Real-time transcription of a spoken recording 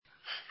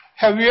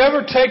Have you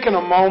ever taken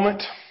a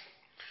moment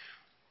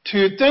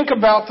to think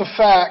about the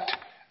fact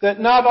that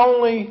not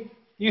only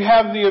you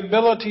have the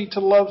ability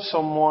to love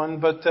someone,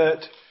 but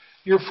that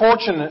you're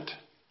fortunate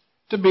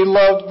to be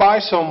loved by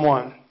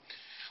someone?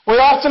 We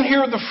often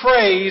hear the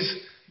phrase,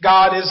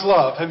 God is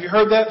love. Have you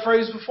heard that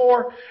phrase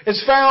before?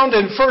 It's found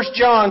in 1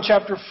 John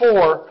chapter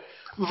 4,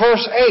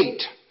 verse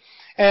 8.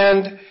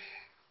 And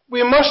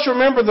we must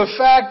remember the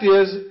fact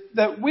is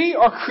that we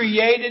are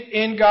created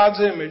in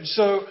God's image.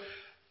 So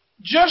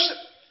just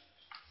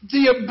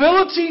the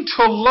ability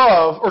to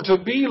love or to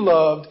be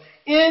loved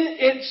in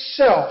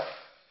itself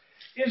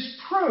is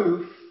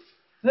proof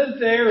that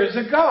there is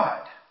a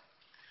God.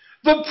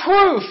 The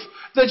proof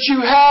that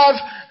you have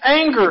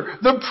anger,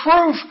 the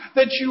proof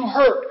that you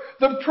hurt,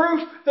 the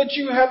proof that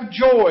you have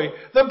joy,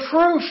 the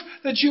proof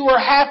that you are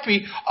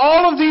happy,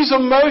 all of these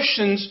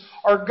emotions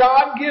are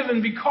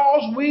God-given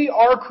because we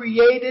are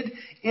created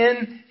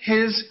in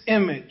His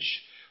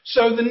image.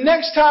 So the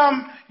next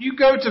time you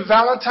go to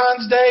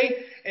Valentine's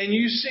Day and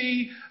you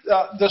see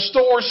the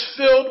stores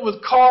filled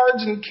with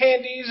cards and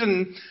candies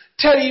and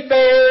teddy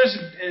bears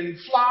and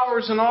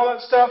flowers and all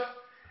that stuff,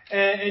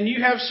 and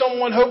you have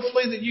someone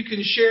hopefully that you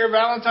can share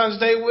Valentine's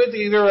Day with,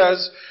 either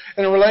as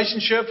in a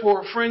relationship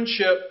or a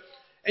friendship,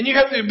 and you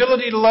have the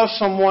ability to love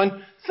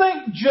someone,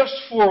 think just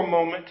for a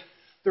moment,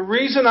 the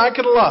reason I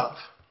can love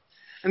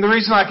and the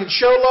reason I can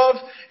show love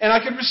and I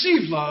can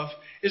receive love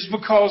is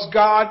because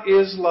God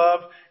is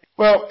love.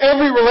 Well,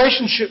 every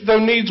relationship,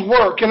 though, needs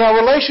work, and our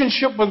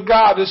relationship with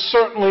God is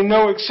certainly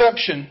no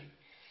exception.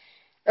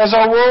 As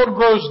our world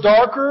grows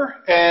darker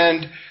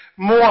and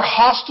more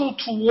hostile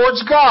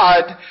towards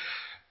God,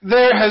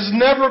 there has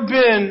never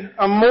been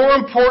a more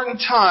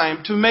important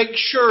time to make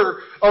sure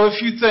of a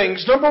few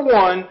things. Number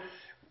one,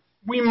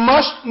 we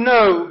must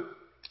know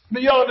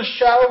beyond a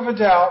shadow of a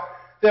doubt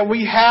that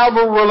we have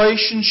a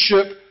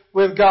relationship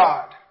with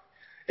God.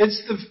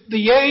 It's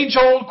the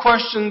age-old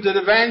question that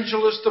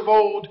evangelists of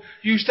old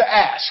used to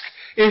ask.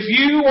 If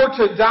you were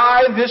to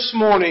die this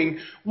morning,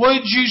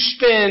 would you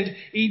spend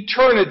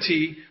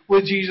eternity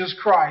with Jesus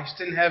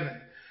Christ in heaven?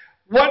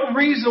 What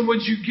reason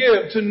would you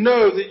give to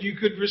know that you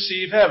could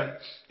receive heaven?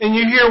 And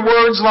you hear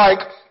words like,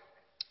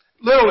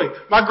 literally,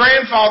 my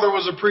grandfather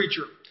was a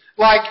preacher.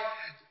 Like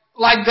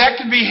that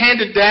could be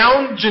handed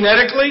down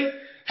genetically.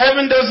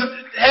 Heaven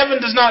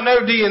does not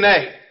know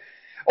DNA.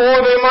 Or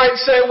they might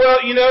say, well,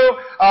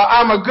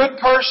 I'm a good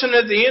person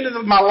at the end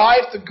of my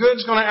life. The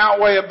good's going to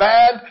outweigh a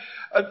bad.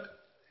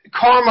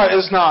 Karma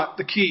is not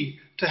the key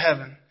to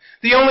heaven.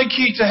 The only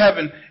key to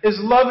heaven is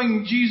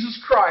loving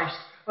Jesus Christ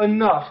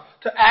enough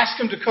to ask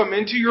Him to come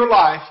into your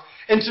life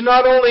and to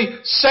not only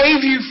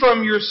save you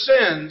from your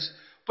sins,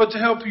 but to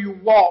help you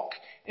walk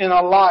in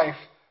a life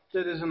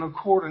that is in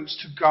accordance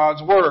to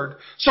God's Word.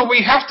 So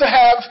we have to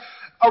have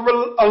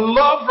a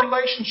love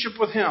relationship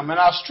with Him. And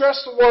I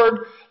stress the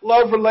word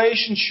love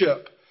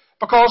relationship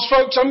because,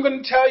 folks, I'm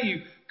going to tell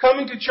you,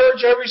 coming to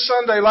church every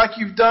Sunday like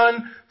you've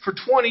done for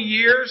 20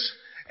 years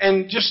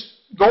and just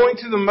going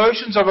through the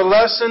motions of a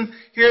lesson,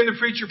 hearing the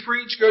preacher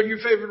preach, go to your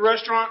favorite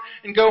restaurant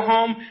and go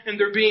home, and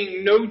there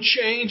being no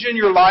change in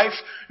your life,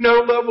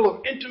 no level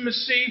of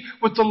intimacy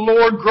with the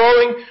Lord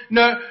growing,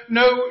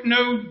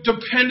 no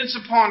dependence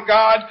upon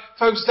God,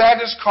 folks,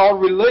 that is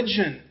called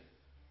religion.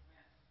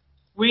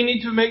 We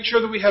need to make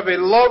sure that we have a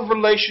love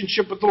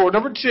relationship with the Lord.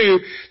 Number two,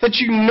 that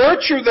you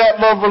nurture that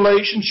love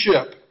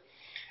relationship.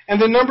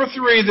 And then number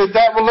three,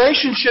 that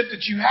relationship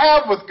that you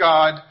have with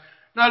God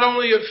not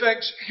only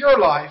affects your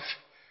life,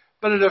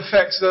 but it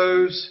affects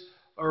those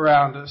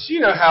around us. You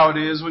know how it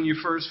is when you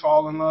first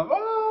fall in love.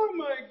 Oh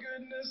my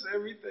goodness,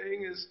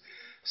 everything is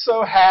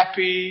so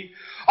happy.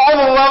 All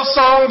the love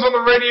songs on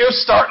the radio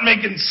start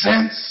making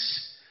sense.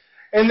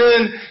 And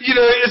then,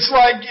 it's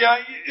like,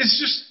 it's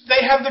just,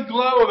 they have the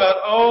glow about,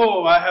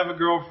 oh, I have a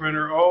girlfriend,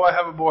 or oh, I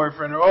have a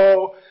boyfriend, or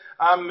oh,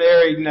 I'm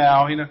married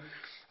now,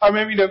 I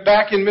remember,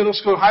 back in middle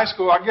school, high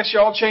school, I guess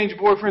y'all change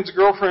boyfriends and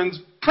girlfriends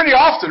pretty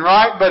often,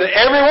 right? But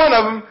every one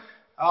of them,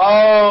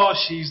 oh,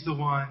 she's the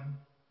one.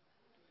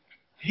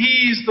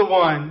 He's the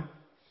one.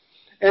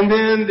 And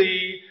then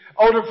the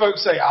older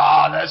folks say,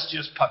 that's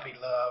just puppy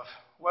love.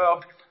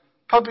 Well,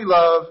 puppy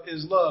love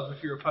is love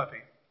if you're a puppy.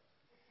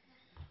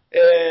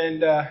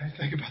 And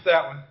think about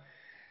that one.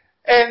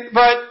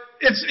 But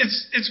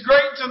it's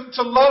great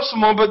to love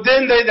someone, but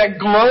then that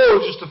glow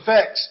just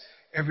affects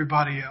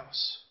everybody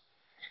else.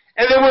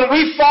 And then when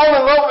we fall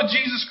in love with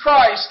Jesus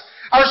Christ,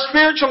 our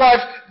spiritual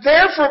life,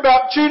 there for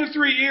about 2 to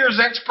 3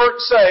 years,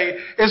 experts say,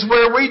 is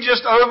where we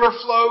just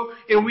overflow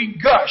and we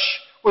gush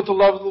with the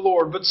love of the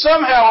Lord. But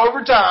somehow,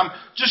 over time,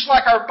 just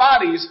like our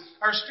bodies,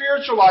 our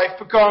spiritual life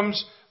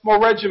becomes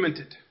more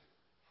regimented,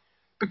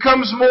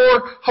 becomes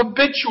more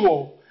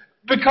habitual,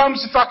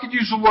 becomes, if I could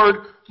use the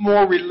word,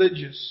 more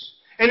religious.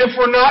 And if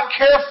we're not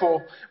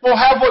careful, we'll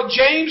have what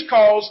James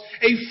calls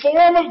a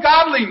form of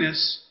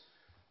godliness,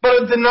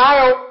 but a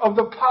denial of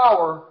the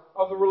power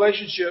of the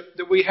relationship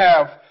that we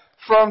have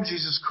from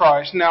Jesus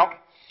Christ. Now,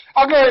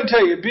 I'll go ahead and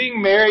tell you,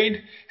 being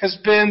married has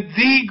been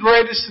the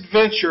greatest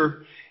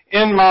adventure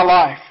in my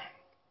life.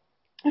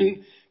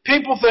 And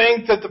People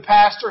think that the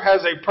pastor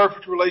has a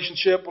perfect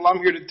relationship. Well, I'm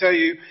here to tell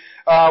you,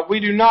 we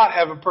do not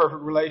have a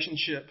perfect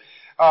relationship.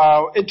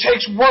 It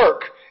takes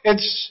work.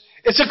 It's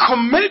a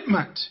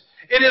commitment.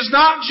 It is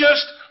not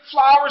just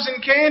flowers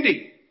and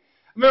candy.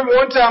 I remember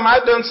one time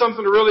I'd done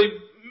something to really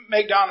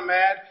make Donna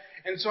mad,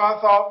 and so I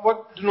thought,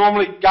 what do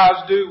normally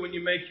guys do when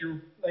you make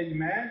your lady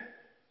mad?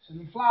 Send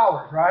them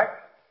flowers, right?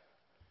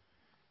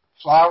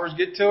 Flowers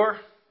get to her.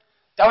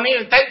 Don't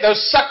even think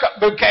those suck-up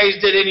bouquets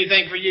did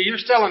anything for you. You're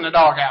still in the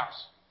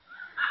doghouse.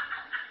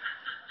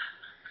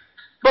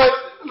 But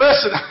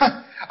listen,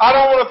 I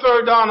don't want to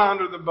throw Donna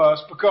under the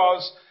bus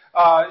because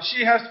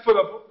she has to put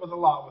up with a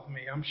lot with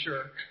me, I'm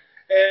sure.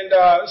 And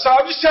so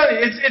I'm just telling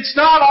you, it's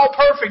not all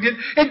perfect.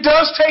 It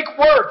does take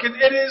work.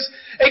 It is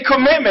a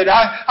commitment.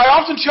 I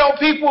often tell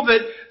people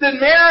that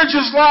marriage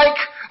is like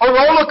a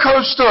roller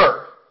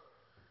coaster.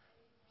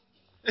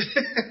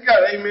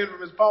 Got an amen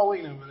from Miss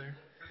Pauline over there.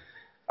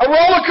 A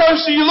roller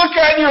coaster, you look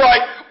at it and you're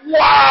like,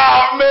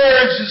 wow,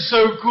 marriage is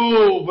so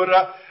cool, but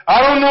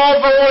I don't know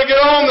if I want to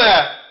get on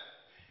that.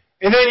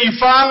 And then you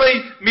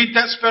finally meet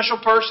that special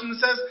person that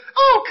says,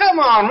 oh, come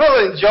on,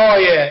 we'll enjoy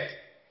it.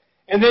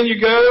 And then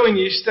you go and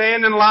you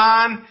stand in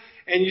line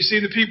and you see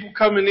the people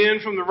coming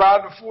in from the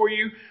ride before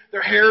you.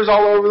 Their hair's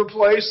all over the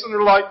place and they're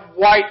like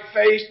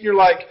white-faced and you're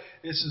like,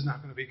 this is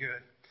not going to be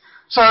good.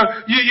 So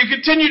you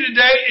continue to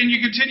date and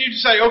you continue to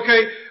say,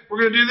 okay,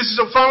 we're going to do this.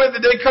 So finally the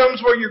day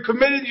comes where you're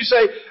committed. You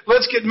say,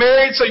 let's get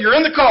married. So you're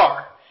in the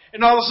car. And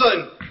all of a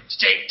sudden,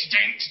 cha-ching,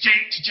 cha-ching,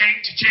 cha-ching, cha-ching,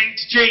 cha-ching,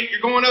 cha-ching.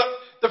 You're going up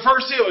the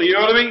first hill, you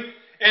know what I mean?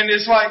 And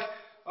it's like,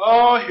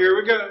 oh, here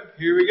we go,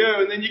 here we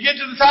go. And then you get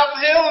to the top of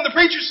the hill and the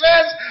preacher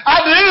says, I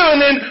do. And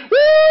then,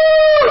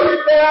 woo,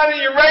 you're down and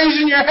you're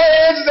raising your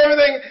hands and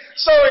everything.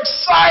 So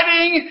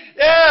exciting.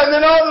 Yeah, and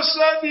then all of a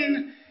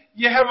sudden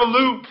you have a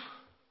loop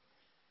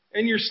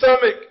and your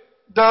stomach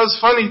does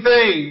funny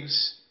things.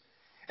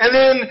 And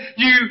then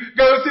you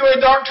go through a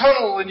dark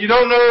tunnel and you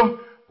don't know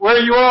where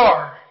you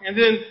are. And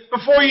then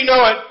before you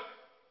know it,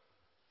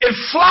 it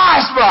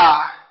flies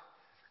by.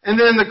 And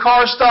then the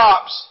car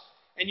stops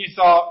and you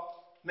thought,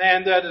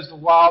 man, that is the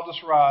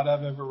wildest ride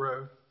I've ever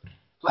rode.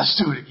 Let's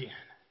do it again.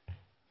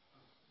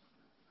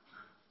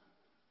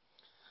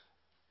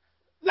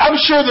 I'm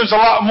sure there's a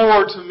lot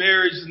more to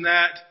marriage than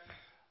that.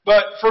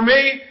 But for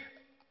me,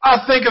 I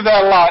think of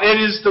that a lot.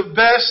 It is the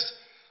best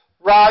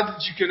ride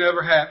that you can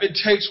ever have. It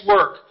takes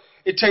work.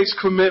 It takes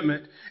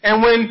commitment.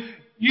 And when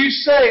you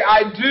say,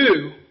 I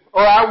do,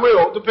 or I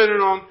will, depending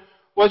on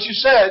what you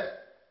said,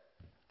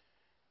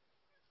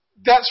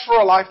 that's for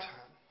a lifetime.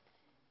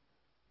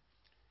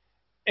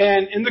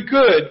 And in the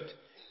good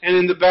and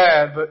in the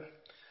bad. But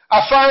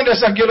I find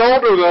as I get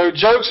older, though,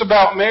 jokes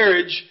about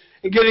marriage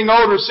and getting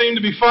older seem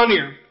to be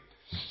funnier.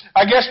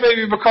 I guess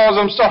maybe because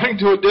I'm starting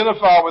to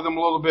identify with them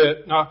a little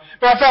bit. No.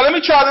 But I thought, let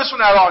me try this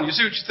one out on you,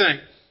 see what you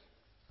think.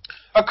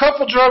 A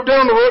couple drove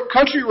down the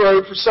country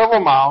road for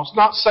several miles,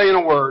 not saying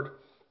a word.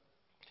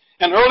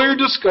 An earlier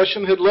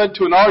discussion had led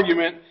to an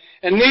argument,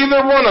 and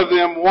neither one of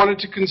them wanted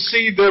to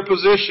concede their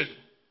position.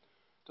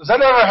 Does that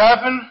ever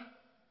happen?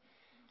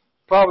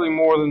 Probably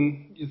more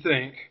than you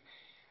think.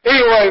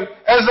 Anyway,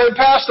 as they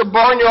passed a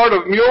barnyard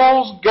of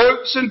mules,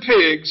 goats, and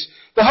pigs,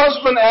 the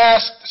husband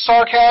asked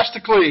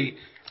sarcastically,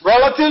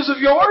 relatives of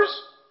yours?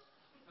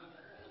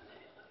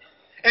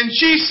 And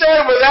she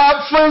said,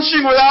 without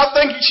flinching, without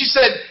thinking, she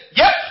said,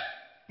 yep,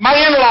 my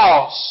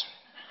in-laws.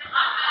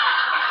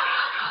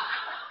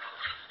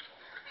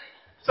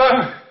 So,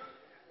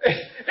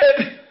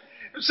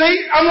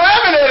 see, I'm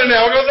laughing at it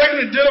now because I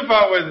can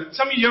identify with it.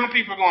 Some of you young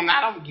people are going,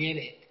 I don't get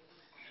it.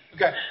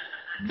 Okay.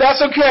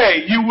 That's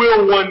okay. You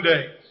will one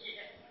day.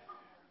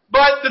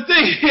 But the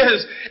thing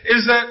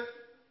is that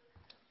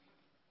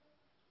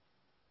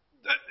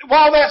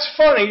while that's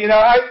funny,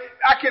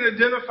 I can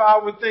identify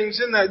with things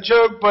in that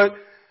joke, but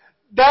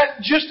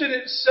that just in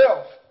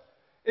itself,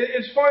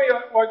 it's funny,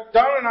 like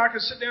Donna and I can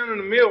sit down in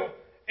a meal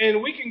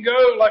and we can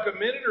go like a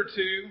minute or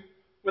two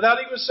without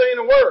even saying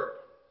a word.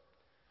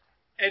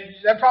 And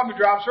that probably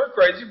drives her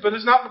crazy, but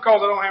it's not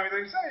because I don't have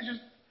anything to say. It's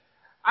just,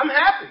 I'm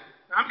happy.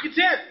 I'm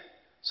content.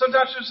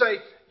 Sometimes she'll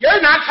say,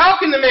 you're not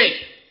talking to me.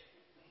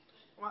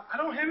 Well, I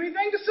don't have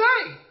anything to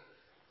say.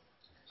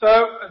 So,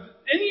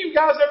 any of you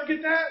guys ever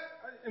get that?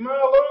 Am I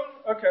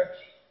alone? Okay.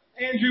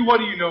 Andrew, what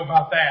do you know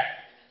about that?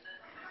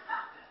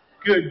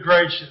 Good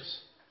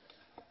gracious.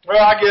 Well,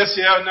 I guess,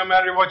 no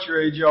matter what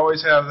your age, you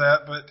always have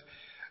that. But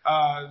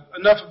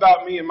enough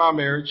about me and my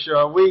marriage.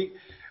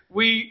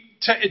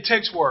 It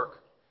takes work.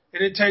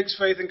 And it takes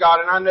faith in God.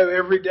 And I know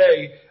every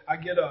day I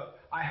get up,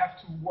 I have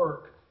to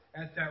work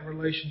at that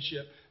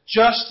relationship.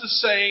 Just the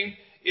same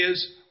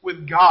is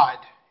with God,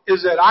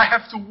 is that I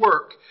have to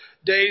work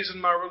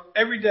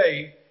every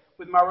day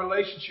with my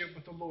relationship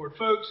with the Lord.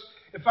 Folks,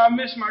 if I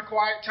miss my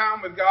quiet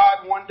time with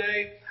God one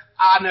day,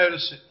 I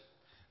notice it.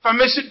 If I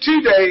miss it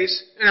 2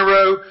 days in a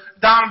row,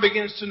 Donna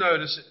begins to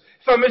notice it.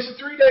 If I miss it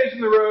 3 days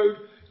in the road,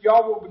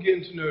 y'all will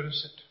begin to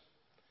notice it.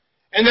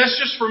 And that's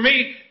just for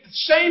me. The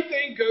same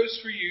thing goes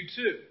for you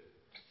too.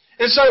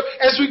 And so,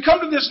 as we come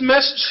to this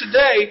message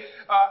today,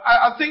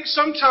 I think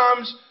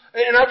sometimes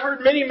And I've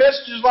heard many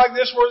messages like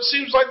this where it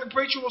seems like the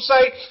preacher will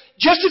say,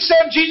 just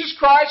accept Jesus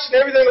Christ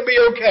and everything will be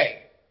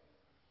okay.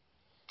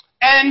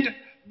 And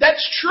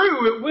that's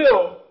true, it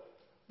will.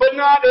 But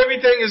not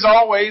everything is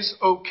always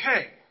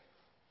okay.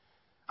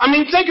 I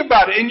mean, think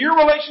about it. In your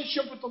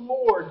relationship with the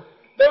Lord,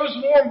 those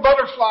warm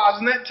butterflies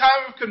and that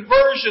time of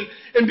conversion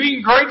and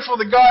being grateful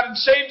that God had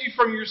saved you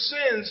from your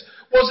sins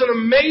was an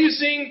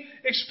amazing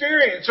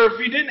experience. Or if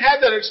you didn't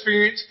have that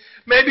experience,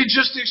 maybe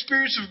just the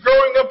experience of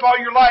growing up all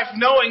your life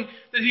knowing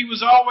that He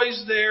was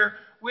always there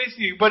with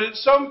you. But at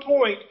some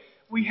point,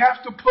 we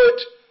have to put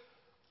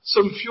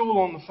some fuel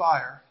on the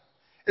fire.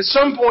 At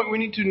some point, we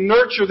need to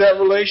nurture that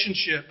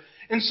relationship.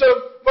 And so,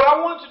 what I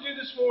want to do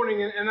this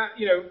morning,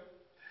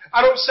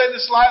 I don't say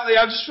this lightly,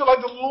 I just feel like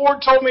the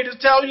Lord told me to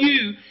tell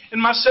you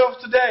and myself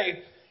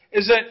today,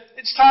 is that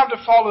it's time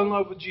to fall in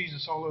love with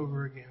Jesus all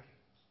over again.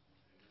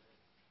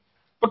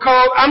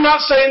 Because I'm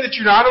not saying that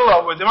you're not in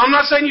love with Him. I'm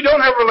not saying you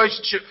don't have a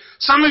relationship.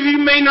 Some of you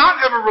may not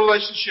have a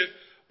relationship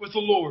with the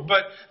Lord.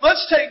 But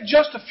let's take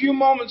just a few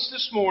moments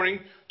this morning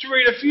to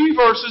read a few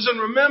verses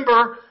and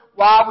remember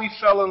why we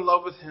fell in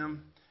love with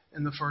Him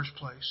in the first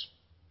place.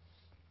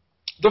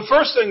 The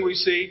first thing we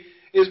see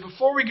is,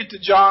 before we get to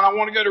John, I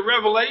want to go to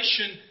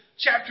Revelation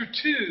chapter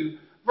 2,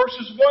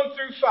 verses 1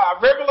 through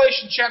 5.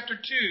 Revelation chapter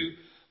 2,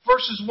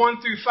 verses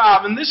 1 through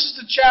 5. And this is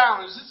the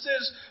challenge. This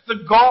is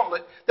the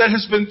gauntlet that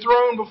has been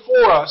thrown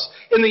before us.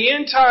 In the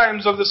end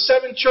times of the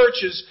 7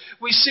 churches,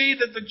 we see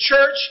that the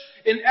church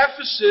in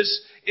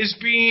Ephesus is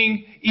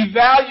being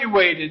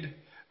evaluated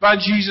by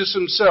Jesus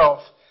Himself.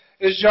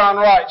 As John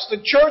writes,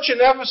 the church in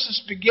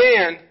Ephesus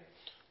began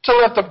to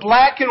let the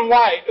black and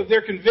white of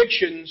their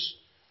convictions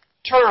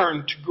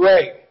turn to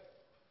gray.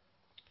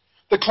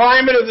 The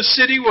climate of the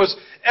city was,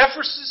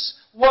 Ephesus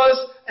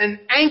was an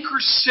anchor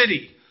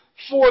city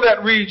for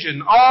that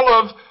region. All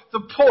of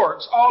the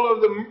ports, all of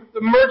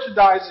the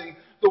merchandising,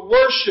 the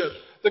worship,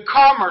 the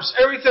commerce,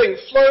 everything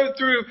flowed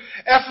through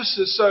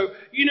Ephesus. So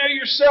you know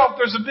yourself,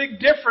 there's a big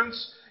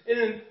difference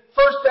in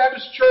First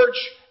Baptist Church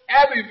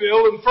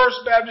Abbeville and First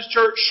Baptist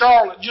Church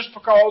Charlotte, just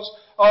because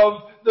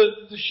of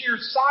the sheer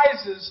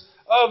sizes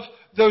of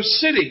those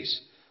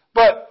cities.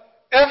 But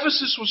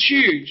Ephesus was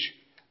huge.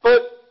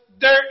 But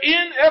there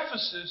in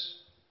Ephesus,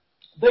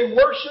 they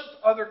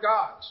worshipped other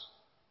gods.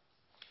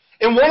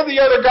 And one of the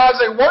other gods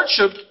they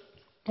worshipped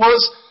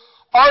was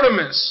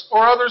Artemis,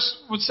 or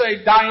others would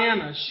say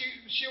Diana.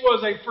 She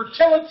was a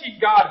fertility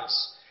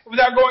goddess.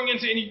 Without going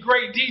into any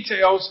great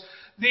details,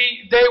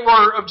 they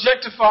were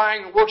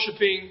objectifying and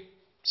worshiping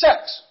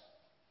sex.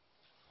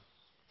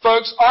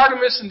 Folks,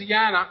 Artemis and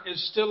Diana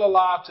is still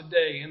alive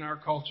today in our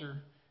culture.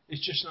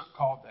 It's just not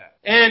called that.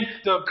 And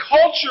the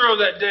culture of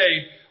that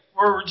day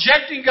were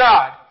rejecting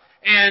God.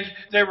 And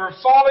they were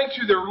falling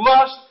to their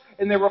lust.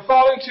 And they were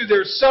falling to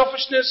their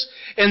selfishness.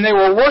 And they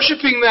were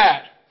worshiping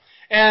that.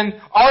 And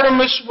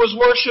Artemis was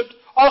worshipped.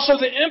 Also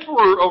the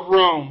emperor of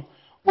Rome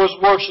was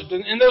worshipped.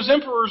 And those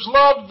emperors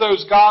loved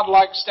those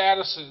godlike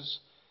statuses.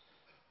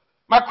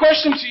 My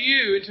question to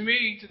you and to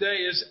me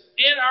today is,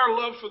 in our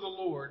love for the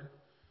Lord,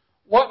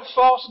 what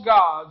false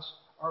gods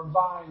are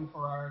vying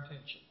for our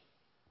attention?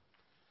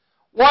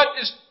 What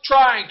is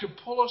trying to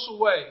pull us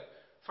away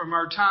from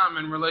our time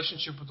and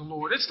relationship with the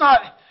Lord? It's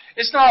not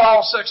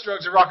all sex,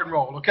 drugs, and rock and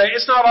roll, okay?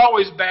 It's not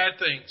always bad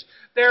things.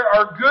 There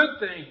are good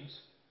things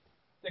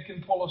that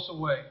can pull us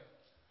away.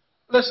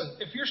 Listen,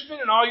 if you're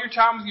spending all your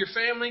time with your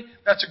family,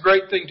 that's a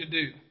great thing to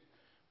do.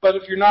 But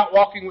if you're not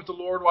walking with the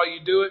Lord while you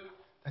do it,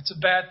 that's a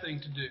bad thing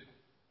to do.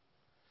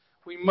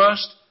 We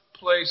must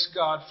place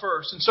God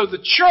first. And so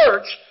the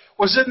church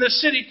was in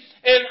this city.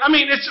 And,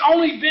 it's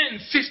only been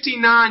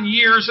 59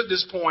 years at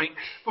this point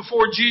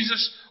before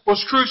Jesus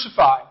was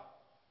crucified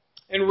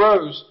and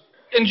rose.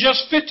 In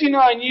just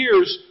 59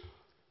 years,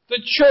 the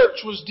church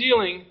was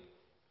dealing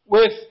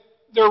with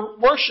their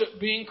worship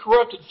being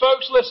corrupted.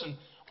 Folks, listen.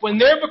 When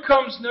there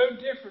becomes no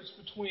difference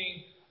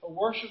between a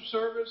worship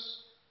service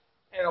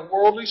and a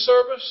worldly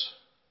service,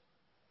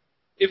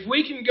 if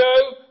we can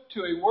go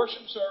to a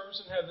worship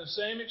service and have the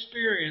same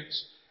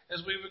experience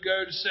as we would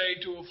go to, say,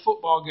 to a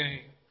football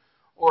game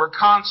or a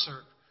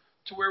concert,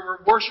 to where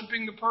we're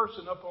worshiping the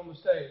person up on the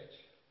stage,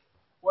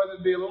 whether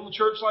it be a little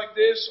church like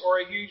this or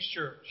a huge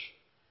church.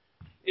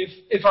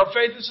 If our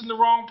faith is in the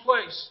wrong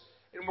place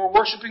and we're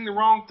worshiping the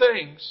wrong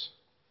things,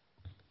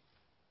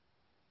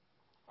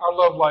 our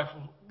love life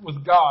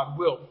with God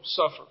will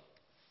suffer.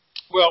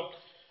 Well,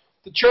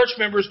 the church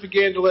members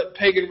began to let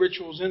pagan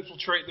rituals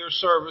infiltrate their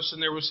service,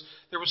 and there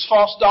was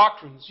false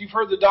doctrines. You've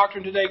heard the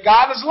doctrine today,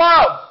 God is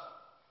love.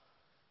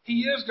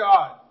 He is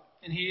God,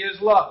 and He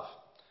is love.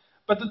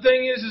 But the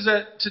thing is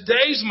that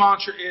today's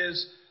mantra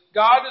is,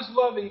 God is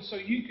loving, so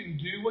you can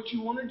do what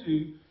you want to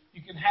do.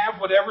 You can have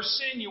whatever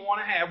sin you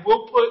want to have.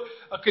 We'll put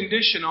a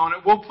condition on it.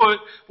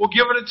 We'll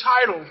give it a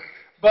title.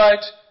 But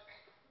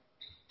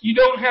you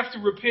don't have to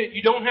repent.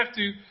 You don't have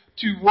to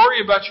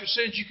worry about your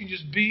sins. You can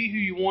just be who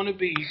you want to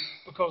be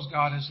because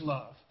God is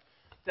love.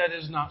 That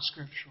is not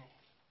scriptural.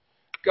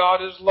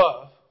 God is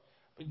love,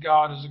 but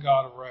God is a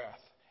God of wrath.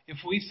 If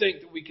we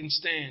think that we can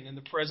stand in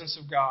the presence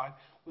of God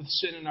with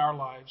sin in our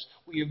lives,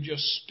 we have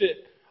just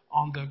spit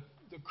on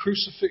the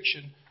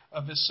crucifixion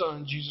of His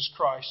Son, Jesus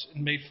Christ,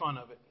 and made fun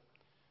of it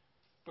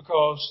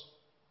because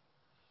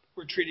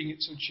we're treating it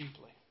so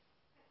cheaply.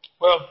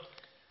 Well,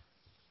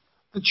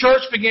 the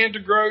church began to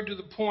grow to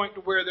the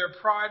point where their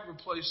pride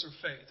replaced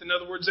their faith. In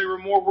other words, they were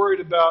more worried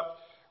about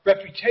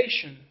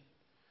reputation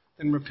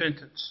than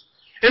repentance.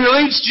 And it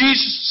leads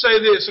Jesus to say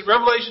this in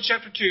Revelation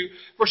chapter 2,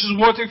 verses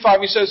 1 through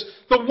 5. He says,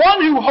 "The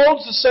one who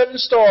holds the 7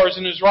 stars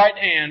in his right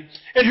hand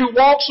and who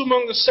walks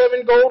among the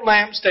 7 gold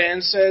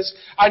lampstands says,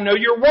 I know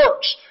your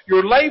works,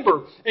 your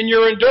labor, and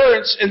your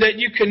endurance, and that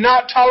you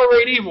cannot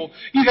tolerate evil.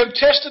 You have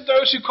tested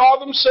those who call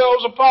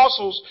themselves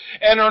apostles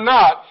and are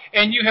not,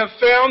 and you have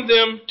found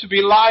them to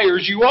be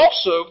liars. You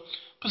also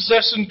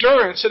possess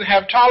endurance and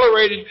have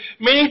tolerated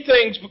many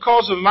things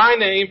because of my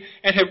name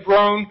and have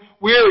grown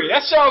weary."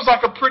 That sounds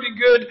like a pretty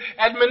good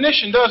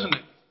admonition, doesn't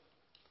it?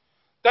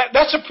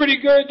 That's a pretty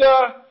good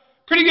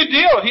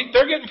deal.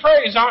 They're getting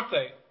praise, aren't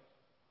they?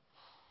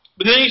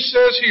 But then he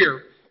says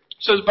here,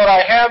 "But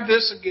I have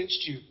this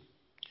against you.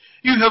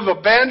 You have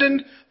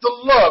abandoned the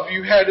love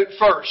you had at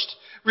first.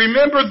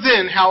 Remember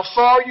then how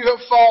far you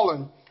have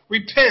fallen.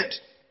 Repent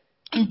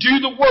and do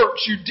the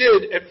works you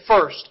did at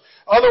first.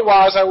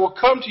 Otherwise, I will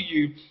come to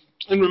you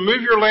and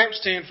remove your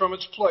lampstand from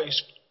its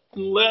place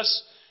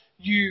unless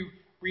you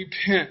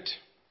repent."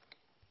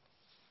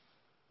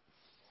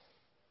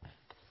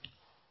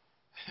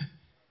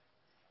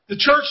 The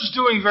church is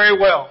doing very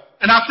well.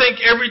 And I think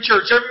every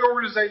church, every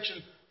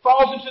organization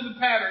falls into the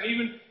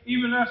pattern.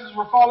 Even us, as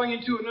we're falling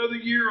into another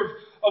year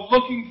of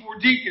looking for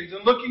deacons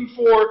and looking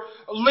for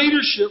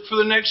leadership for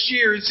the next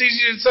year. It's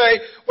easy to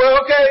say,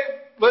 well,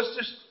 okay, let's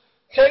just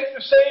take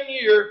the same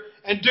year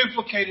and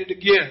duplicate it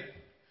again.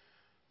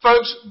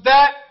 Folks,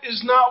 that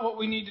is not what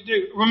we need to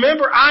do.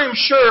 Remember, I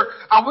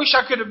wish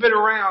I could have been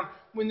around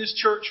when this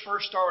church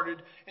first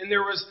started and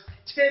there was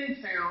Tin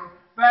Town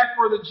back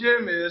where the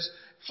gym is,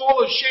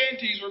 full of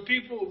shanties where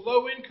people of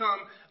low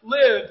income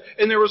lived,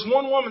 and there was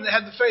one woman that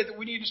had the faith that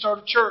we need to start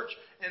a church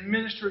and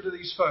minister to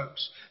these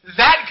folks.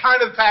 That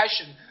kind of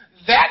passion,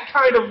 that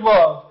kind of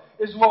love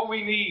is what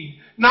we need.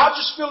 Not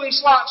just filling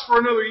slots for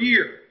another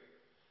year.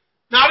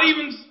 Not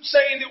even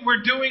saying that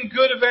we're doing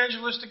good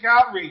evangelistic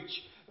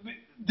outreach.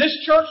 This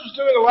church is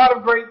doing a lot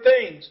of great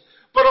things.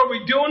 But are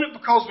we doing it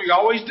because we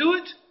always do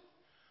it?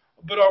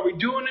 But are we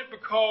doing it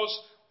because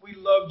we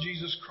love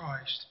Jesus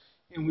Christ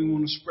and we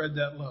want to spread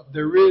that love?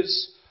 There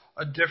is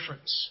a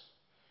difference.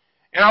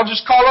 And I'll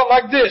just call it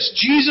like this.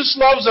 Jesus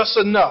loves us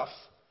enough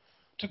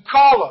to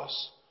call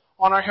us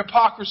on our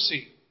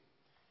hypocrisy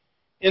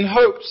in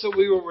hopes that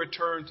we will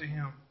return to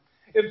Him.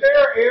 If there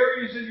are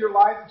areas in your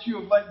life that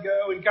you have let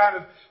go and kind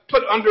of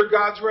put under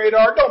God's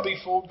radar, don't be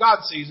fooled.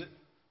 God sees it.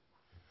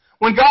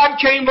 When God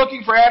came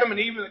looking for Adam and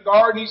Eve in the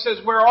garden, He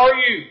says, "Where are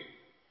you?"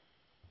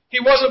 He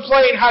wasn't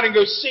playing hide and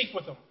go seek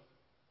with them.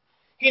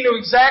 He knew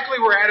exactly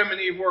where Adam and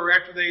Eve were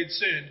after they had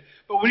sinned.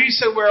 But when He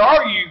said, "Where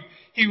are you?"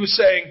 He was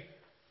saying,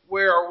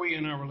 where are we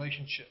in our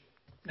relationship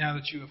now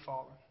that you have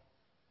fallen?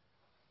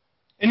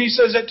 And He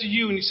says that to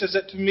you, and He says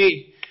that to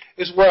me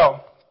as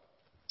well.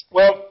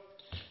 Well,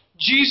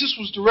 Jesus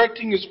was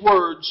directing His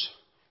words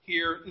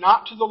here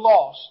not to the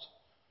lost,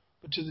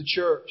 but to the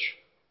church.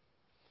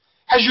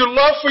 Has your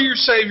love for your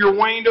Savior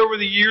waned over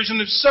the years?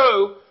 And if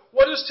so,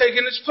 what has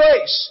taken its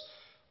place?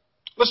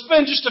 Let's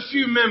spend just a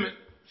few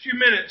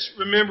minutes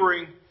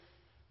remembering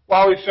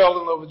why we fell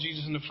in love with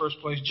Jesus in the first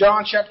place.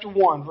 John chapter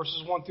 1,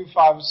 verses 1 through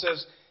 5, it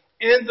says,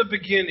 "In the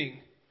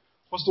beginning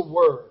was the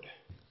Word,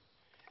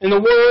 and the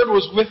Word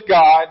was with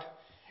God,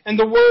 and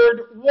the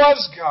Word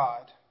was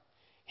God.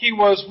 He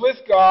was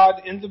with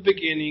God in the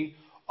beginning.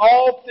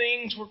 All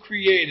things were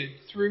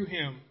created through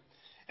Him.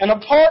 And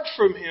apart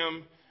from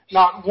Him,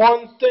 not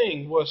one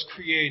thing was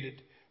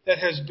created that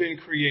has been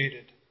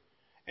created."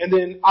 And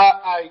then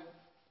I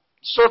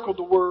circled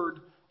the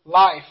word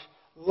life.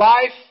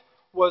 Life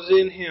was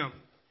in Him.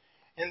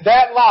 And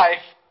that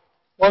life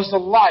was the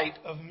light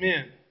of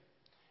men.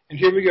 And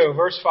here we go,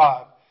 verse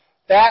 5.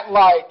 "That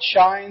light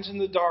shines in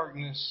the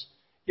darkness,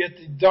 yet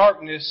the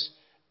darkness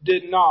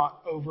did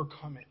not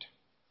overcome it."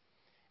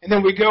 And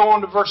then we go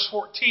on to verse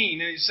 14,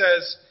 and it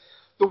says,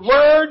 "The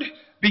Word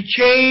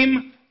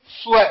became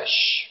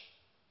flesh."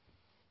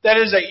 That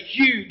is a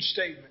huge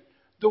statement.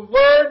 The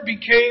Word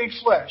became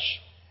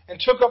flesh and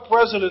took up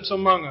residence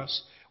among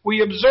us.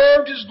 We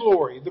observed His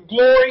glory, the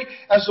glory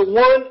as the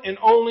one and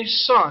only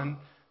Son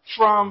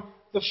from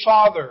the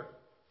Father,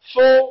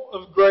 full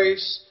of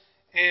grace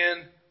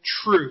and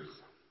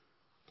truth.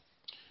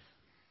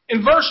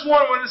 In verse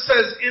 1, when it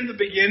says, "in the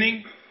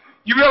beginning,"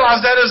 you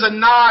realize that is a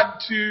nod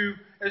to,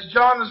 as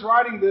John is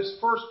writing this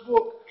first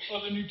book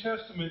of the New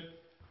Testament,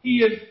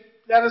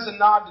 that is a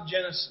nod to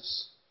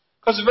Genesis.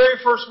 Because the very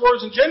first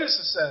words in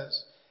Genesis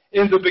says,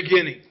 "in the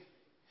beginning."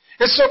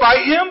 And so by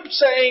Him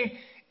saying,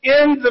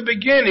 "in the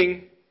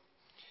beginning,"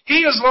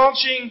 He is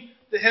launching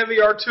the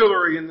heavy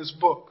artillery in this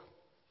book.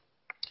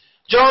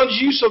 John's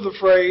use of the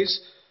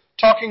phrase,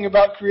 talking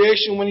about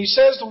creation, when he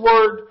says the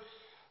word,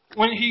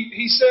 when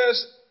he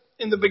says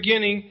 "in the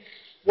beginning,"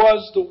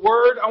 was the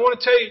Word. I want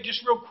to tell you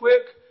just real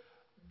quick,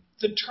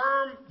 the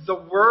term the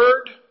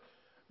Word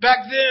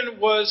back then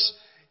was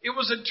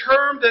a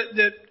term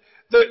that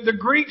the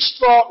Greeks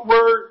thought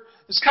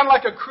it's kind of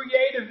like a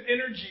creative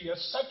energy, a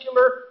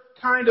secular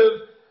kind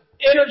of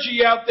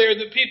energy out there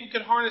that people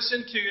could harness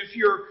into. If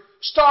you're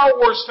Star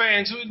Wars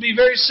fans, it would be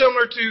very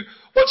similar to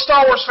what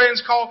Star Wars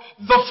fans call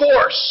the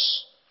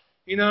Force.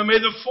 You know, may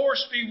the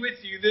Force be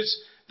with you. This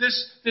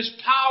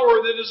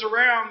power that is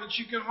around that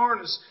you can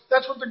harness.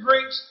 That's what the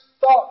Greeks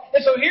thought.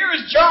 And so here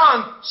is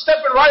John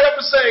stepping right up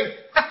and saying,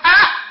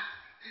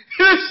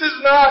 this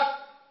is not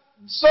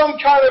some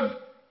kind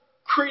of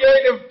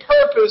creative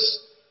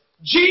purpose.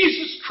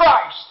 Jesus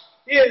Christ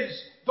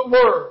is the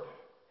Word.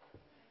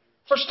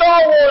 For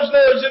Star Wars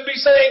nerds, it'd be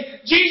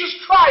saying, Jesus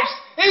Christ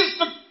is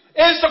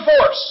the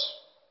Force.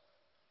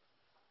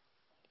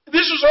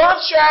 This was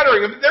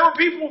earth-shattering. There were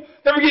people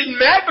that were getting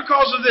mad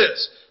because of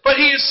this. But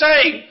he is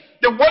saying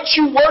that what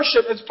you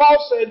worship, as Paul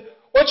said,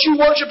 what you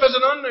worship as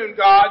an unknown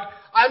God,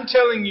 I'm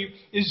telling you,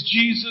 is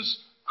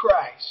Jesus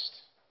Christ.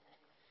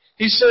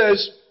 He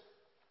says,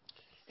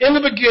 in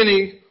the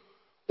beginning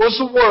was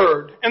the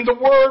Word, and the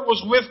Word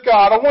was with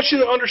God. I want you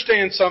to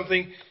understand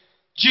something.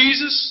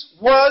 Jesus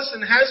was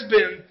and has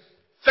been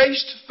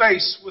face to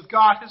face with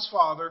God his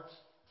Father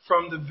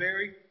from the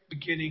very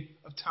beginning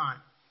of time.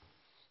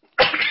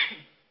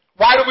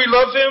 Why do we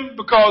love Him?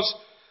 Because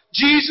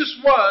Jesus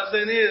was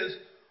and is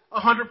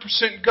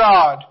 100%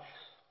 God.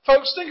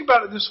 Folks, think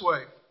about it this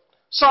way.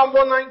 Psalm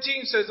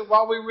 119 says that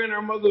while we were in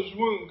our mother's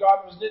womb,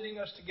 God was knitting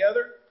us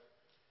together.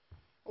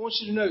 I want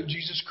you to know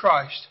Jesus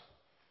Christ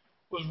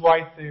was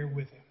right there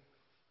with Him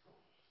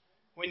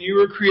when you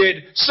were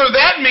created. So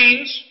that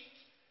means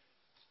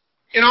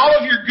in all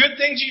of your good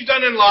things you've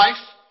done in life,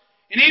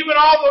 and even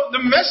all the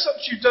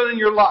mess-ups you've done in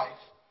your life,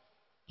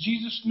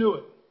 Jesus knew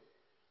it.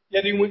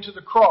 Yet He went to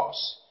the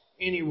cross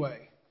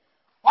anyway.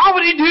 Why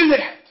would He do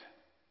that?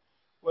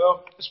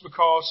 Well, it's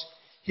because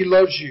He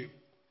loves you.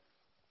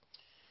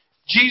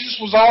 Jesus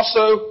was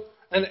also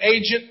an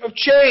agent of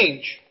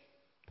change.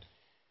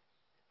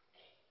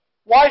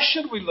 Why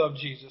should we love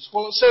Jesus?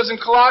 Well, it says in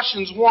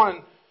Colossians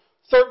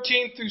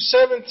 1:13 through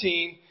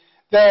 17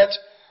 that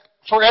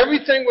for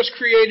everything was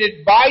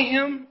created by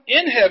Him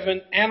in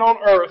heaven and on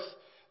earth,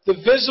 the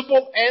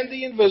visible and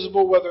the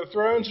invisible, whether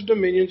thrones or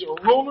dominions or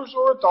rulers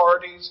or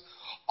authorities,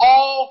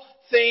 all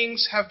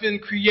things have been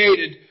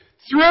created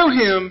through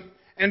Him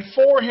and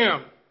for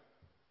Him.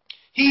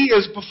 He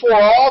is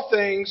before all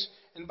things,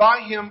 and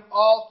by Him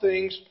all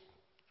things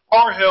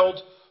are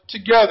held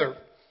together.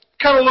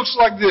 It kind of looks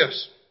like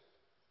this.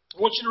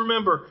 I want you to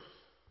remember,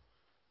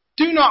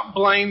 do not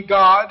blame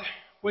God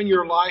when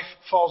your life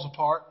falls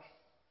apart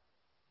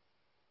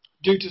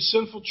due to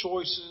sinful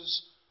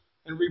choices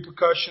and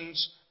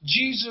repercussions.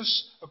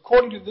 Jesus,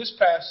 according to this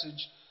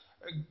passage,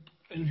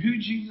 and who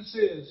Jesus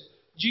is,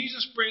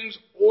 Jesus brings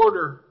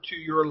order to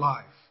your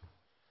life,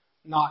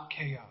 not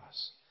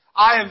chaos.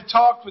 I have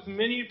talked with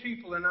many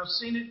people, and I've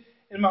seen it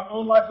in my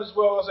own life as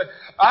well. I say,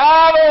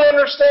 I don't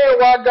understand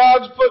why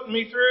God's putting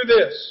me through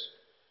this.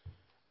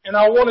 And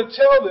I want to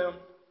tell them,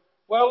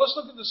 well, let's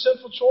look at the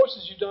sinful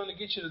choices you've done to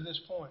get you to this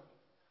point.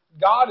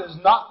 God has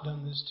not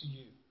done this to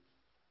you.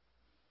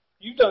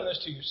 You've done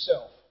this to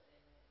yourself.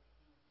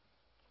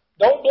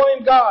 Don't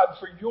blame God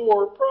for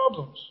your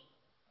problems.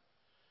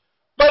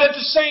 But at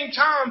the same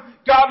time,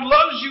 God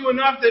loves you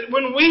enough that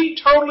when we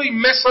totally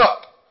mess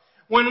up,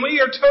 when we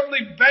are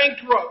totally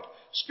bankrupt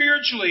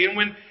spiritually, and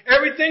when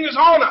everything is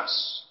on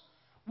us,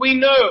 we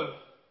know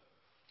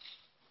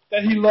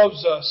that He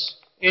loves us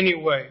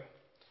anyway.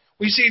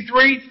 We see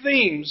three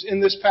themes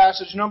in this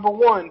passage. Number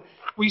one,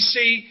 we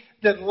see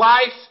that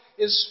life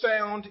is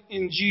found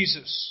in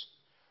Jesus.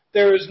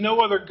 There is no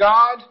other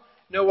God,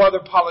 no other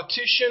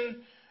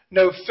politician,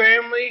 no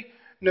family,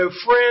 no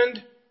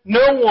friend,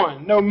 no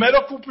one, no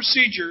medical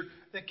procedure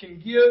that can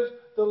give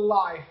the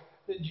life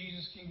that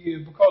Jesus can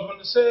give. Because when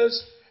it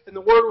says, and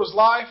the Word was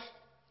life,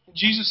 and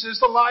Jesus is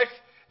the life,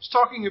 it's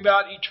talking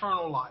about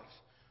eternal life.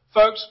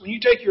 Folks, when you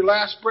take your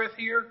last breath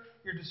here,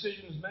 your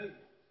decision is made.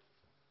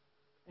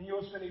 And you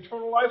will spend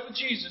eternal life with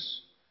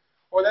Jesus,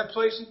 or that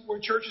place where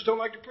churches don't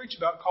like to preach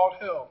about called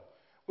hell,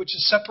 which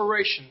is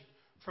separation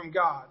from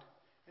God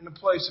in the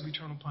place of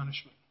eternal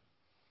punishment.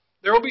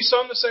 There will be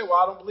some that say, well,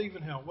 I don't believe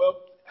in hell. Well,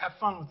 have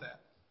fun with that.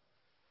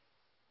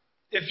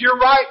 If you're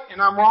right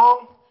and I'm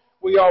wrong,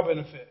 we all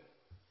benefit.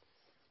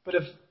 But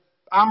if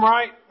I'm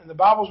right and the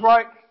Bible's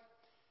right,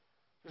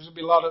 there's going to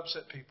be a lot of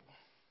upset people.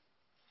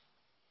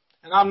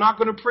 And I'm not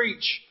going to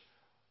preach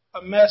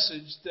a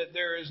message that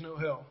there is no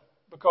hell.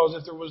 Because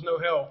if there was no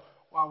hell,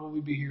 why would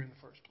we be here in the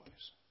first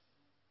place?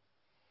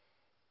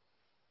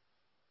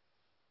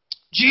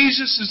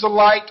 Jesus is the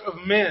light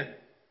of men.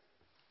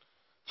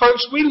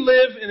 Folks, we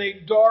live in a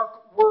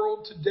dark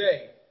world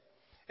today.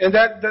 And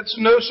that's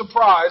no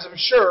surprise, I'm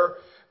sure.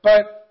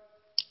 But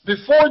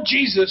before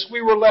Jesus,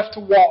 we were left to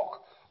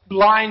walk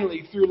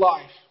blindly through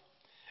life.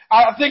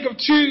 I think of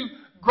two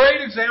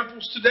great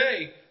examples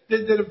today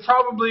that have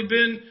probably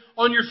been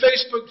on your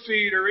Facebook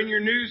feed or in your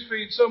news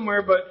feed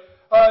somewhere. But,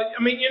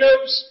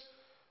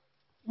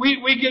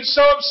 We get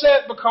so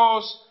upset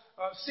because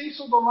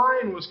Cecil the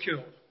lion was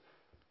killed.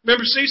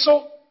 Remember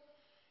Cecil?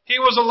 He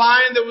was a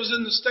lion that was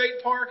in the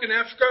state park in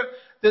Africa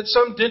that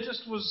some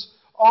dentist was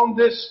on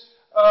this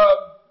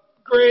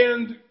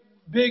grand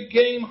big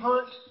game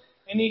hunt,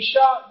 and he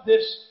shot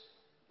this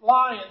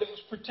lion that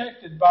was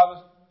protected by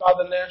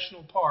the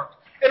national park.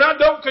 And I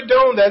don't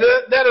condone that.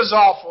 That is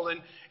awful,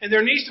 and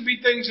there needs to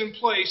be things in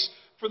place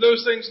for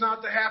those things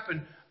not to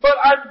happen. But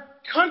our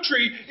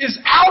country is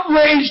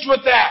outraged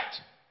with that.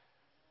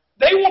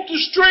 They want to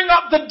string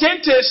up the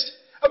dentist.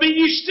 I mean,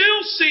 you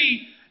still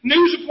see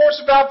news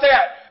reports about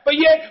that. But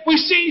yet we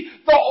see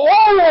the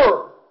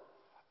horror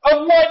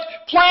of what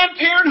Planned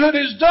Parenthood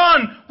has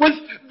done with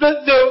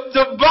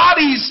the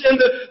bodies and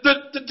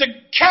the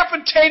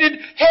decapitated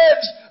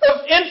heads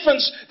of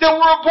infants that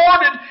were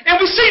aborted. And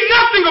we see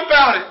nothing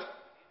about it.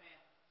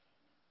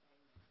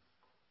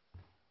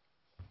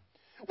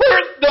 Where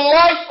the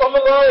life of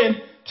a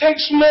lion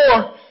takes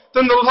more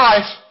than the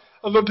life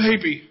of a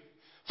baby.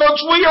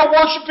 Folks, we are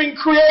worshiping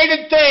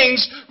created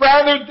things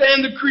rather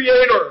than the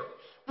Creator.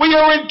 We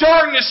are in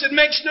darkness. It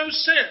makes no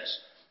sense.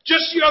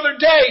 Just the other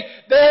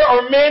day, there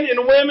are men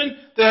and women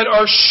that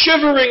are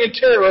shivering in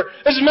terror.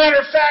 As a matter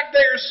of fact,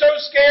 they are so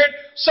scared,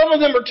 some of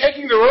them are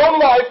taking their own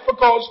life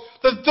because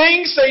the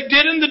things they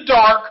did in the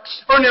dark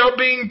are now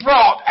being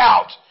brought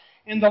out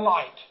in the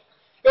light.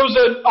 There was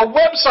a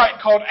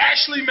website called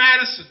Ashley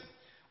Madison,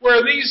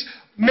 where these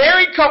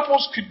married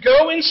couples could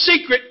go in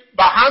secret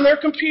behind their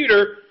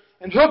computer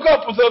and hook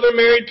up with other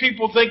married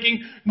people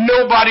thinking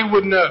nobody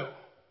would know.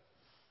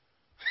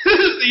 This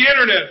is the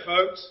internet,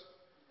 folks.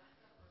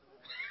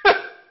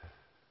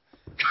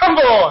 Come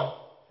on.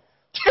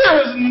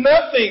 There is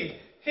nothing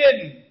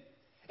hidden.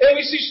 And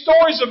we see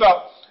stories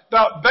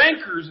about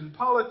bankers and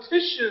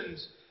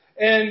politicians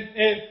and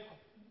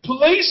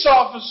police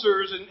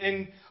officers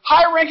and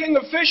high-ranking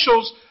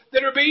officials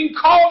that are being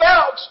called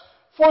out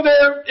for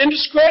their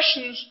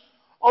indiscretions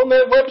on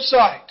that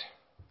website.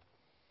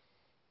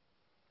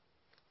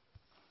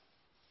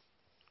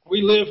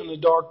 We live in a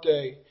dark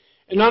day.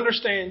 And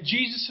understand,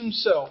 Jesus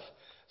himself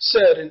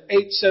said in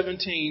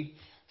 8:17,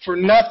 "For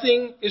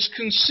nothing is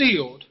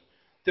concealed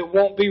that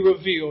won't be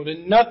revealed,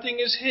 and nothing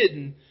is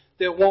hidden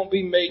that won't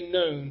be made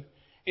known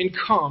and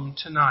come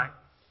tonight,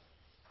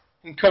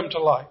 and come to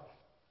light."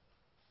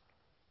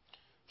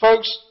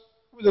 Folks,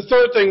 the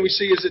third thing we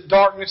see is that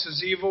darkness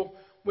is evil.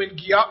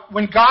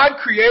 When God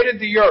created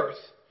the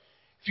earth,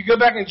 if you go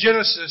back in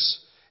Genesis,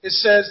 it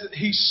says that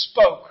He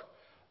spoke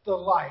the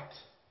light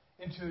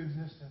into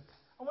existence.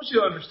 I want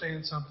you to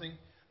understand something.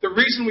 The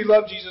reason we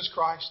love Jesus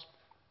Christ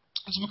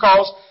is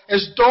because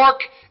as dark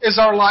as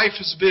our life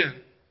has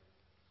been,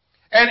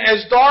 and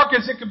as dark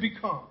as it could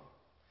become,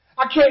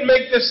 I can't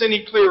make this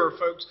any clearer,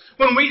 folks.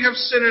 When we have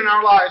sin in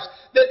our lives,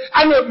 that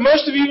I know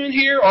most of you in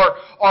here are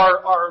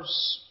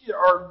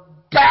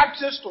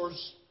Baptist or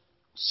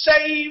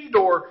saved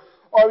or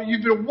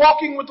you've been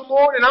walking with the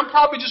Lord, and I'm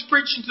probably just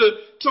preaching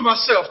to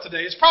myself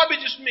today. It's probably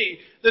just me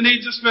that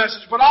needs this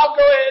message. But I'll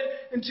go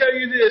ahead and tell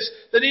you this,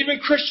 that even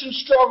Christians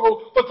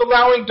struggle with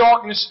allowing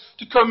darkness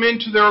to come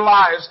into their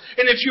lives.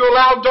 And if you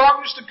allow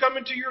darkness to come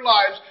into your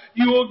lives,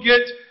 you will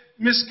get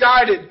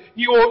misguided.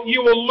 You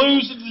will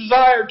lose the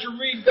desire to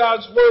read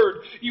God's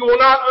Word. You will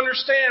not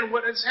understand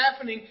what is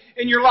happening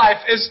in your life.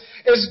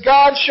 As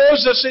God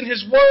shows us in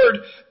His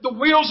Word, the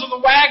wheels of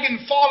the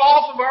wagon fall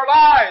off of our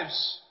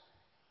lives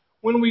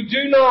when we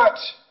do not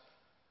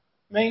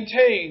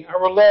maintain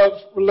our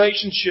love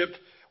relationship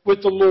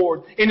with the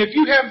Lord. And if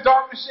you have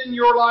darkness in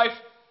your life,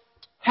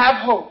 have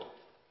hope.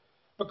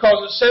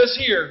 Because it says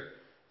here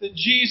that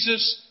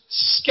Jesus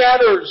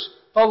scatters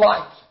the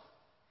light.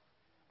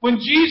 When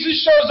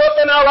Jesus shows up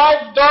in our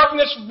life,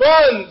 darkness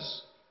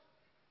runs.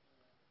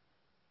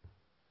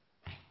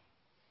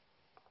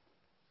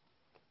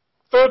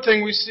 Third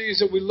thing we see is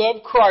that we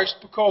love Christ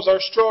because our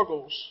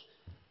struggles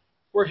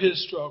were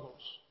His struggles.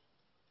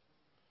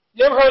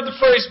 You ever heard the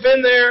phrase,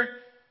 been there,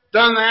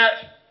 done that,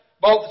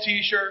 bought the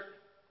t-shirt?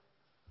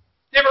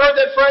 You ever heard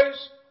that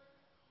phrase?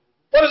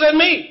 What does that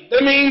mean?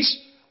 That means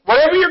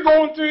whatever you're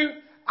going through,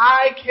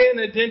 I can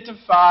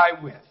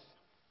identify with.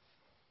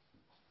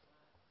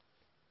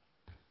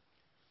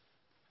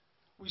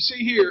 We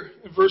see here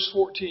in verse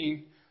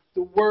 14,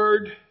 the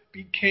Word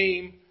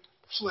became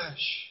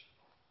flesh.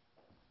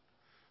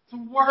 The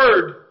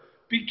Word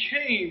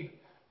became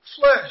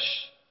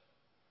flesh.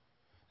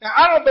 Now,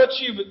 I don't know about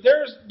you, but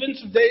there's been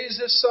some days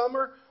this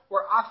summer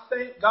where I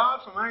thank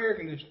God for my air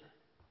conditioner.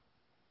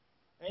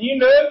 And you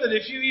know that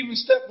if you even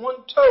step one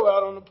toe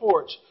out on the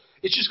porch,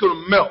 it's just going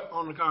to melt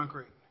on the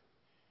concrete.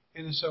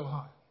 It is so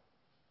hot.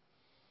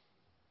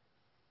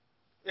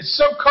 It's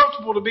so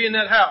comfortable to be in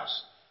that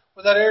house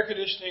with that air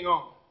conditioning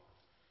on.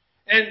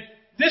 And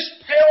this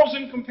pales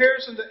in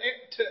comparison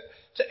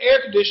to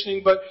air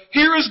conditioning, but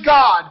here is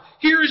God.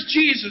 Here is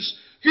Jesus.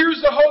 Here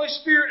is the Holy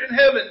Spirit in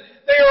heaven.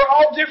 They are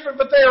all different,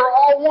 but they are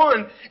all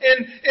one.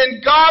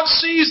 And God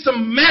sees the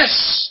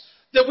mess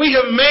that we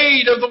have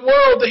made of the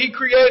world that He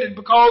created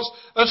because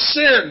of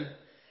sin.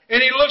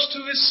 And He looks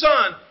to His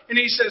Son and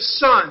He says,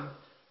 "Son,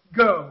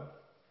 go."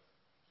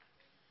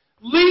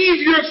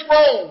 Leave your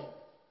throne.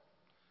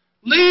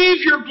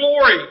 Leave your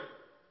glory.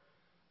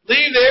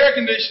 Leave the air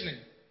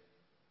conditioning.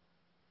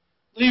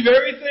 Leave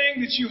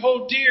everything that you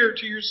hold dear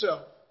to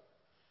yourself.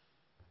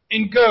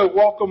 And go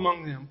walk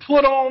among them.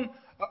 Put on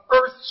an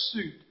earth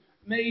suit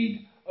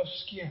made of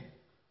skin.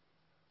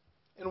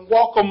 And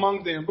walk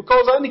among them.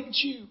 Because I need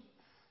you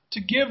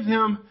to give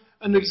them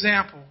an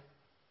example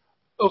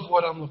of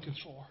what I'm looking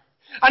for.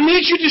 I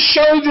need you to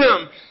show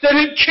them that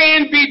it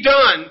can be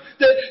done.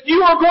 That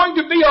you are going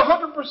to be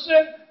 100%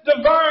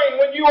 divine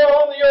when you are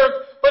on the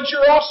earth, but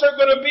you're also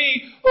going to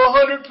be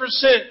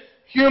 100%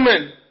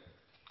 human.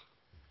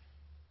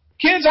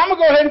 Kids, I'm going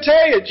to go ahead and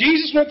tell you,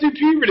 Jesus went through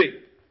puberty.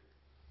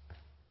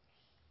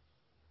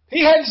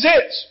 He had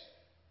zits.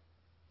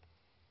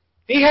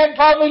 He had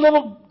probably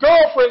little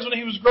girlfriends when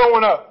he was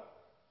growing up.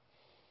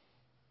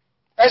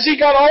 As he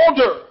got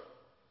older,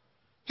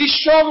 he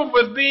struggled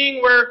with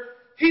being where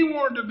he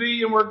wanted to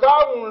be and where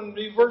God wanted him to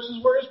be versus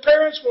where his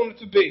parents wanted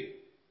to be.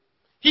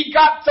 He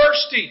got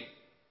thirsty.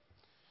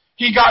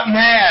 He got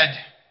mad.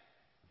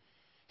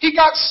 He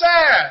got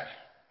sad.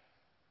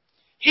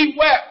 He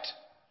wept.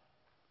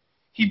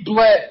 He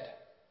bled.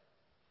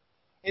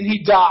 And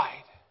he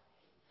died.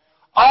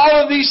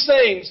 All of these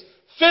things,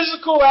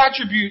 physical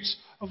attributes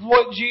of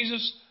what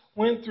Jesus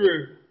went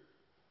through.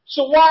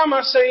 So why am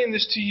I saying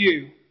this to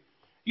you?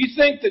 You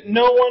think that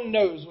no one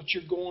knows what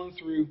you're going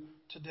through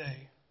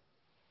today.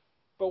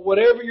 But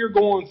whatever you're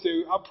going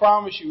through, I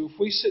promise you, if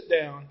we sit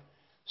down,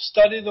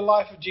 study the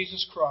life of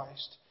Jesus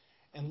Christ,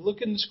 and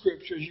look in the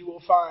Scriptures, you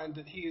will find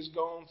that He has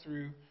gone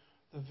through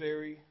the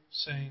very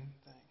same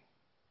thing.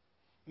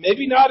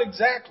 Maybe not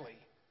exactly,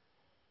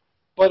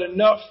 but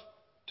enough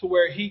to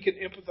where He can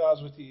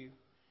empathize with you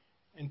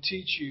and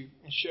teach you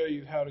and show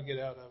you how to get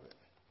out of it.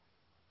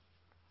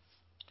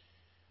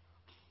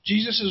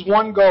 Jesus'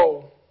 one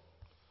goal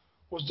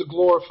was to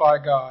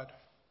glorify God.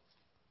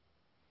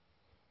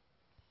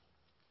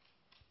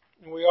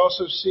 And we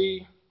also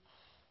see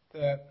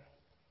that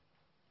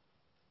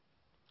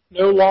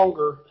no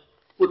longer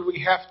would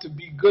we have to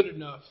be good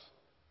enough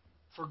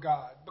for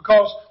God.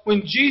 Because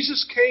when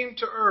Jesus came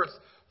to earth,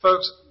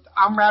 folks,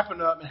 I'm wrapping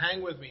up and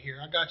hang with me here.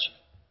 I got you.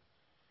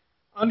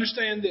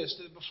 Understand this,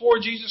 that before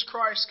Jesus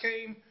Christ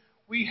came,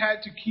 we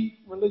had to keep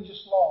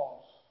religious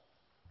laws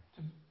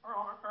to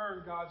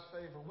earn God's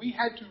favor. We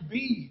had to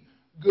be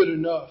good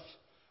enough.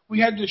 We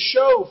had to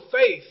show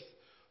faith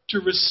to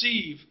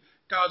receive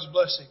God's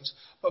blessings.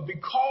 But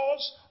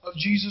because of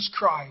Jesus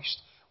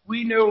Christ,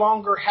 we no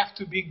longer have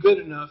to be good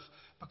enough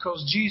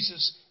because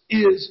Jesus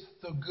is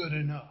the good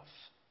enough.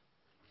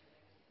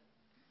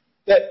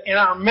 That in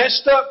our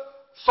messed up,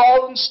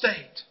 fallen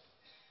state,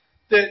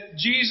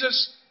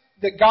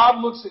 that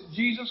God looks at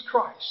Jesus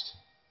Christ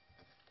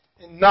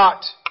and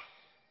not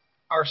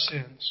our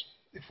sins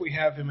if we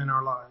have Him in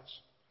our lives.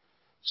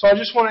 So I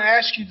just want to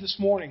ask you this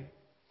morning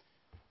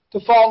to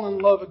fall in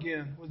love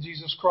again with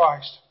Jesus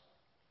Christ.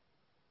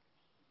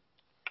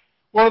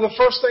 One of the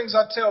first things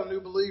I tell new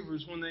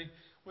believers when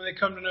they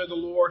come to know the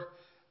Lord,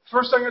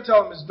 first thing I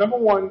tell them is, number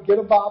one, get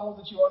a Bible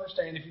that you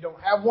understand. If you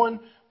don't have one,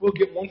 we'll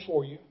get one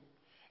for you.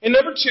 And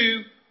number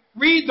two,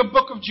 read the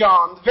book of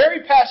John, the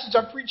very passage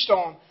I preached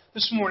on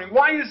this morning.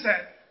 Why is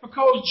that?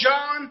 Because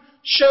John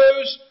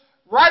shows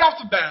right off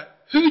the bat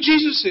who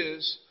Jesus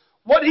is,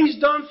 what He's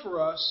done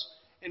for us,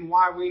 and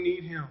why we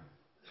need Him.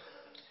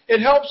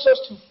 It helps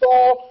us to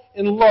fall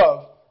in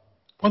love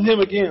with Him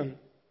again.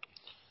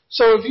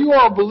 So if you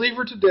are a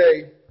believer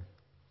today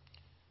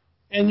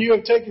and you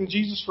have taken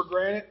Jesus for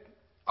granted,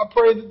 I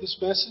pray that this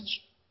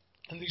message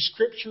and these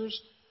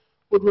scriptures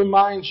would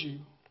remind you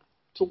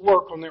to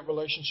work on that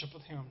relationship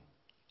with Him.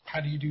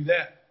 How do you do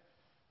that?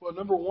 Well,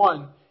 number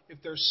one, if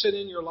there's sin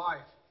in your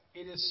life,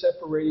 it is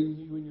separating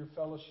you and your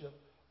fellowship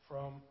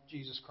from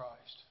Jesus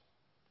Christ.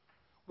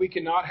 We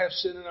cannot have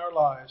sin in our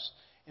lives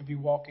and be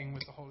walking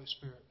with the Holy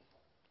Spirit.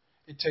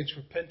 It takes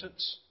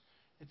repentance.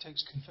 It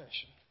takes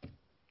confession.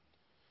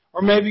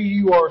 Or maybe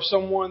you are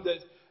someone that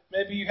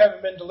maybe you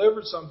haven't been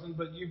delivered something,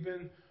 but you've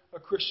been a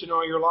Christian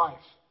all your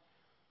life.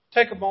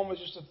 Take a moment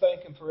just to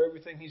thank Him for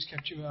everything He's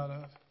kept you out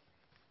of.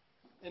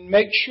 And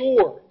make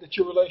sure that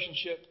your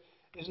relationship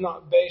is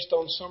not based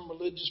on some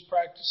religious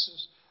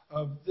practices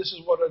of this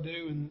is what I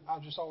do and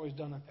I've just always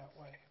done it that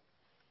way.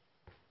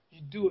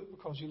 You do it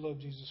because you love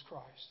Jesus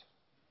Christ.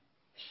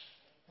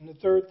 And the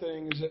third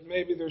thing is that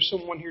maybe there's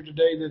someone here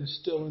today that is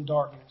still in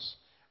darkness.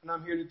 And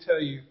I'm here to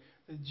tell you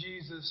that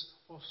Jesus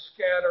will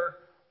scatter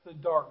the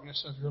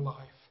darkness of your life.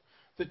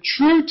 The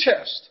true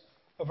test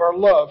of our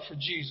love for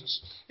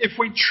Jesus. If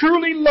we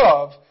truly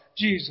love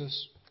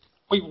Jesus,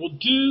 we will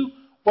do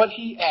what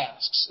He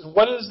asks. And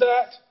what is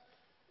that?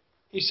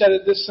 He said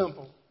it this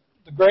simple.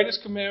 The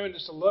greatest commandment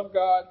is to love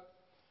God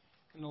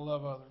and to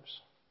love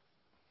others.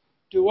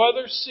 Do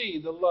others see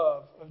the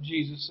love of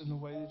Jesus in the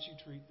way that you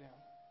treat them?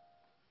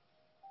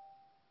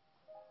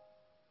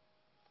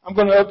 I'm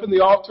going to open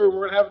the altar and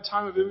we're going to have a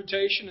time of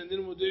invitation and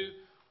then we'll do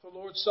the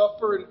Lord's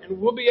Supper and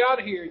we'll be out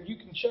of here and you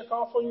can check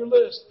off on your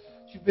list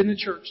if you've been to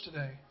church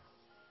today.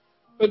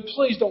 But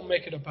please don't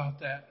make it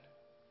about that.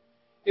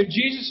 If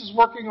Jesus is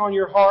working on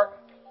your heart,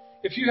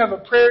 If you have a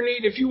prayer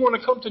need, if you want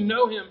to come to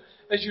know Him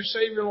as your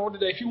Savior and Lord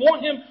today, if you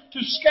want Him to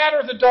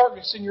scatter the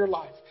darkness in your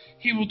life,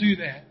 He will do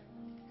that.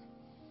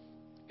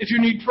 If you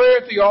need prayer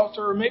at the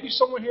altar, or maybe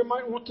someone here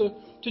might want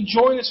to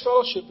join this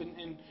fellowship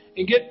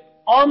and get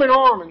arm in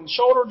arm and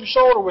shoulder to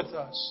shoulder with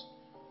us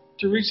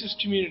to reach this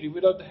community,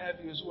 we'd love to have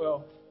you as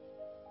well.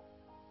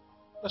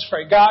 Let's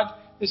pray. God,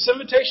 this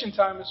invitation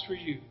time is for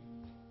you.